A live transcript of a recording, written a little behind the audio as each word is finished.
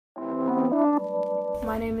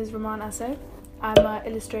My name is Raman Aso. I'm an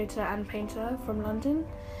illustrator and painter from London.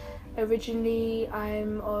 Originally,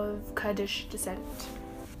 I'm of Kurdish descent.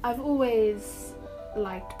 I've always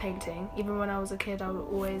liked painting. Even when I was a kid, I would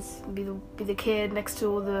always be the kid next to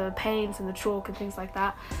all the paints and the chalk and things like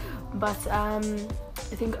that. But I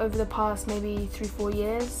think over the past maybe 3-4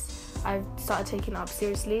 years, I've started taking it up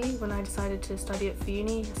seriously when I decided to study it for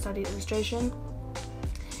uni, study illustration.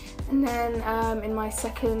 And then in my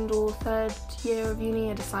second or third year of uni,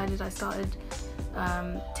 I started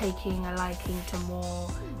taking a liking to more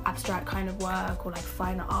abstract kind of work or like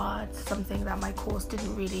fine art, something that my course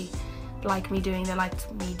didn't really like me doing. They liked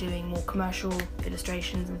me doing more commercial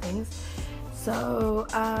illustrations and things. So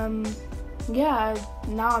yeah,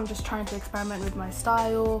 now I'm just trying to experiment with my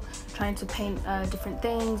style, trying to paint different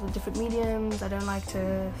things with different mediums. I don't like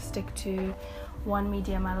to stick to one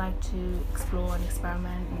medium. I like to explore and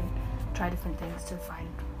experiment and try different things to find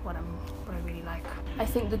what I really like. I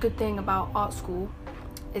think the good thing about art school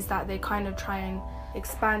is that they kind of try and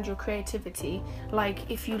expand your creativity. Like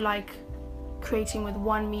if you like creating with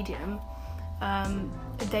one medium,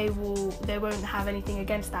 they won't have anything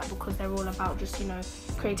against that because they're all about just, you know,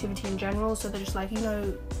 creativity in general. So they're just like, you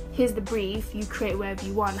know, here's the brief, you create wherever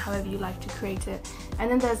you want, however you like to create it.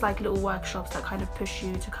 And then there's like little workshops that kind of push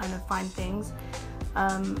you to kind of find things.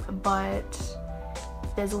 But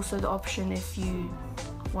there's also the option if you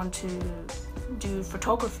want to do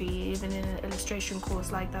photography, even in an illustration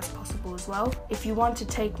course, like that's possible as well. If you want to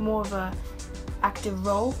take more of a active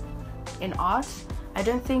role in art, I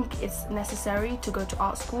don't think it's necessary to go to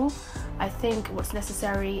art school. I think what's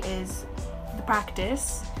necessary is the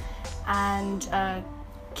practice and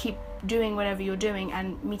keep doing whatever you're doing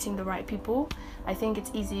and meeting the right people. I think it's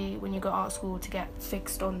easy when you go to art school to get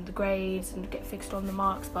fixed on the grades and get fixed on the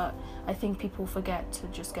marks, but I think people forget to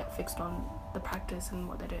just get fixed on the practice and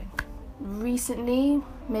what they're doing. Recently,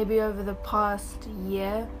 maybe over the past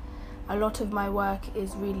year, a lot of my work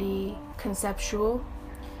is really conceptual.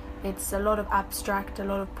 It's a lot of abstract, a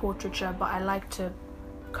lot of portraiture, but I like to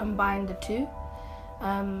combine the two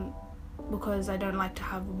because I don't like to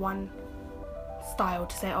have one style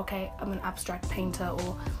to say, okay, I'm an abstract painter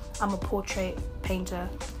or I'm a portrait painter.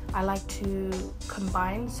 I like to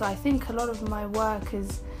combine. So I think a lot of my work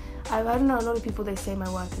is, I don't know, a lot of people, they say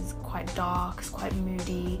my work is quite dark, it's quite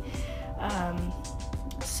moody.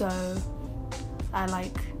 So I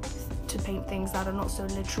like to paint things that are not so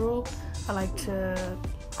literal. I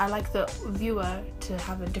like the viewer to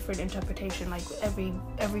have a different interpretation, like every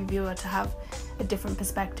viewer to have a different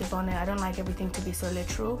perspective on it. I don't like everything to be so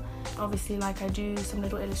literal. Obviously, like I do some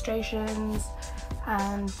little illustrations,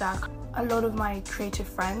 and that a lot of my creative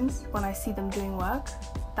friends, when I see them doing work,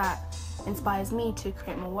 that inspires me to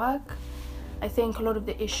create more work. I think a lot of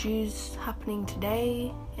the issues happening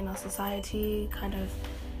today in our society kind of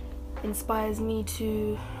inspires me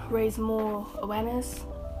to raise more awareness.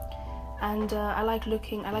 And I like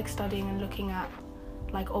studying and looking at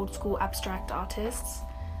like old school abstract artists,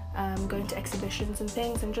 going to exhibitions and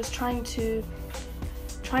things, and just trying to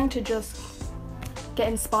just get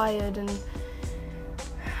inspired. And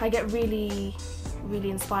I get really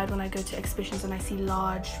inspired when I go to exhibitions and I see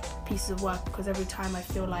large pieces of work, because every time I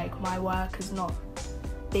feel like my work is not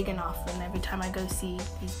big enough, and every time I go see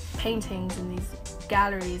these paintings and these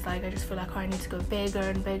galleries, like I just feel like I need to go bigger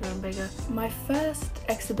and bigger and bigger. My first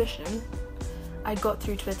exhibition I got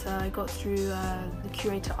through Twitter. I got through the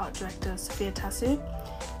curator art director Sophia Tasu,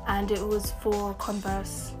 and it was for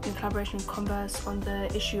Converse, in collaboration with Converse, on the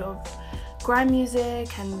issue of grime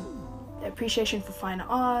music and appreciation for fine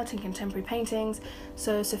art and contemporary paintings.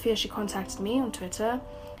 So Sophia, she contacted me on Twitter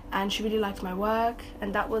and she really liked my work,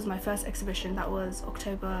 and that was my first exhibition. That was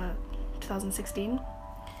October 2016.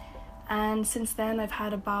 And since then I've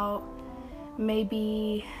had about 10,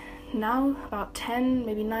 maybe 9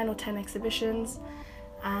 or 10 exhibitions,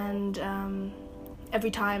 and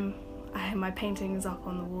every time my painting is up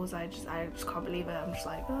on the walls, I just can't believe it. I'm just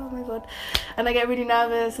like, oh my god, and I get really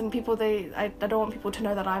nervous, and people, I don't want people to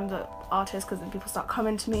know that I'm the artist, because then people start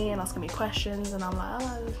coming to me and asking me questions, and I'm like,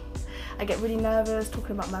 oh, I get really nervous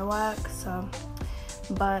talking about my work. So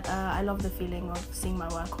but I love the feeling of seeing my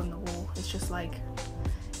work on the wall. It's just like,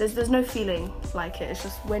 there's no feeling like it. It's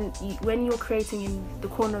just when you're creating in the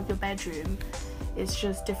corner of your bedroom, it's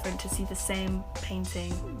just different to see the same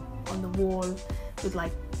painting on the wall with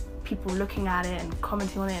like people looking at it and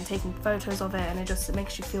commenting on it and taking photos of it, and it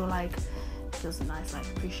makes you feel like it feels nice, like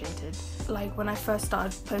appreciated. Like when I first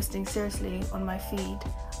started posting seriously on my feed,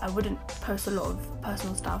 I wouldn't post a lot of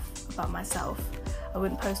personal stuff about myself. I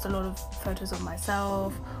wouldn't post a lot of photos of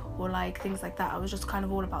myself or like things like that. I was just kind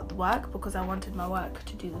of all about the work because I wanted my work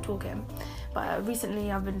to do the talking. But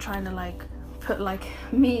recently I've been trying to like put like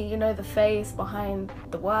me, you know, the face behind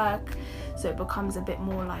the work, so it becomes a bit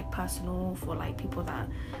more like personal for like people that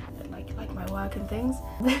like my work and things.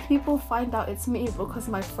 Then people find out it's me because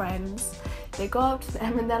my friends, they go up to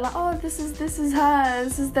them and they're like, oh, this is her,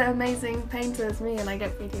 this is the amazing painter, it's me, and I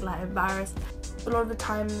get really like embarrassed. A lot of the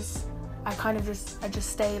times I just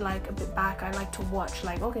stay like a bit back. I like to watch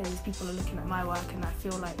like, okay, these people are looking at my work and I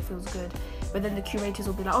feel like it feels good. But then the curators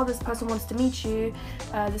will be like, oh, this person wants to meet you,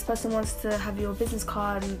 this person wants to have your business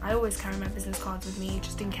card, and I always carry my business cards with me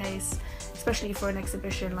just in case, especially for an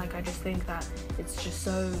exhibition. Like, I just think that it's just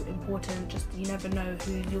so important, just you never know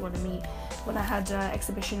who you want to meet. When I had an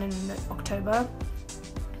exhibition in October,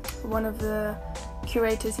 one of the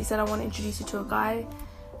curators, he said, I want to introduce you to a guy,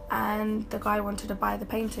 and the guy wanted to buy the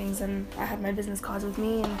paintings, and I had my business cards with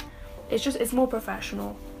me, and it's more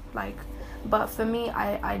professional, like. But for me,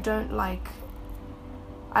 I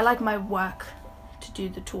like my work to do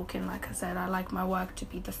the talking. Like I said, I like my work to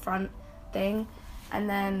be the front thing, and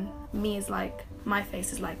then me is like, my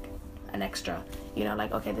face is like an extra, you know,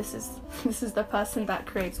 like, okay, this is the person that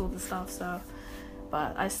creates all the stuff. So,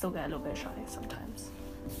 but I still get a little bit shy sometimes.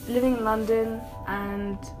 Living in London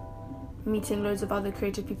and meeting loads of other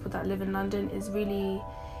creative people that live in London is really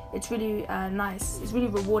nice. It's really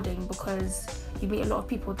rewarding because you meet a lot of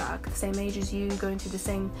people that are the same age as you, going through the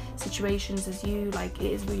same situations as you. Like,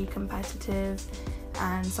 it is really competitive,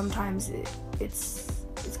 and sometimes it's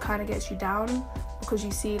kind of gets you down because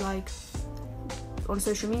you see like on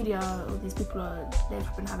social media all these people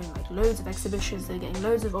they've been having like loads of exhibitions, they're getting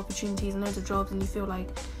loads of opportunities and loads of jobs, and you feel like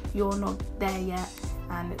you're not there yet,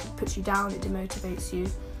 and it puts you down, it demotivates you.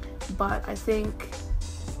 But I think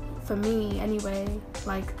for me anyway,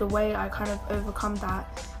 like the way I kind of overcome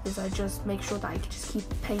that is I just make sure that I just keep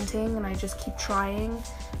painting and I just keep trying,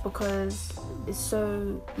 because it's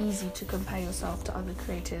so easy to compare yourself to other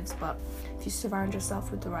creatives. But if you surround yourself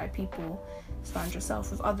with the right people, surround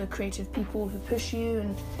yourself with other creative people who push you,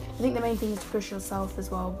 and I think the main thing is to push yourself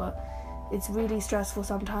as well. But it's really stressful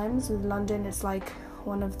sometimes with London. It's like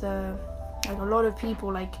one of the, like a lot of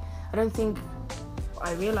people, like I don't think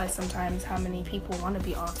I realise sometimes how many people want to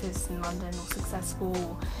be artists in London or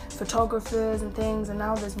successful photographers and things, and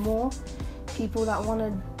now there's more people that want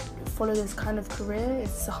to follow this kind of career.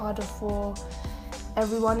 It's harder for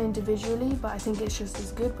everyone individually, but I think it's just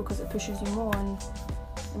as good because it pushes you more and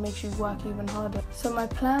it makes you work even harder. So my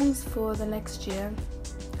plans for the next year,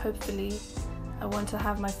 hopefully I want to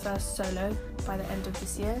have my first solo by the end of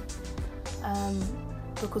this year.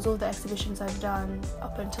 Because all the exhibitions I've done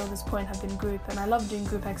up until this point have been group, and I love doing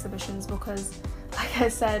group exhibitions because, like I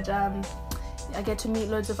said, I get to meet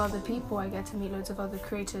loads of other people, I get to meet loads of other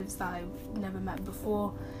creatives that I've never met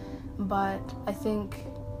before. But I think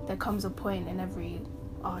there comes a point in every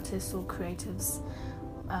artist or creative's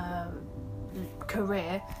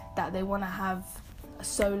career that they want to have a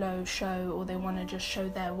solo show, or they want to just show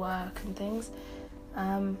their work and things.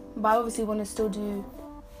 But I obviously want to still do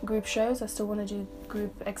group shows, I still want to do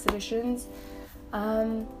group exhibitions,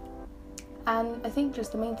 and I think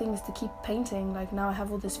just the main thing is to keep painting. Like, now I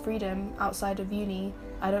have all this freedom outside of uni.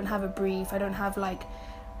 I don't have a brief, I don't have like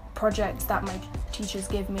projects that my teachers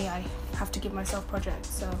give me. I have to give myself projects,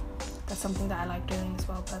 so that's something that I like doing as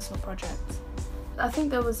well, personal projects. I think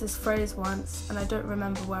there was this phrase once, and I don't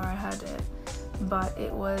remember where I heard it, but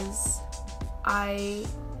it was, I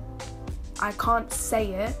can't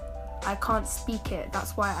say it, I can't speak it,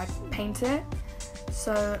 that's why I paint it.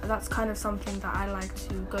 So that's kind of something that I like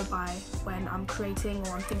to go by when I'm creating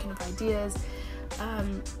or I'm thinking of ideas,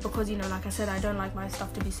 because, you know, like I said, I don't like my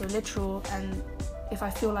stuff to be so literal, and if I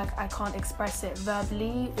feel like I can't express it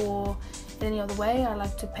verbally or in any other way, I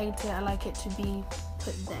like to paint it, I like it to be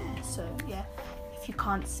put there. So yeah, if you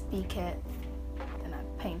can't speak it, then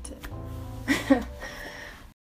I paint it.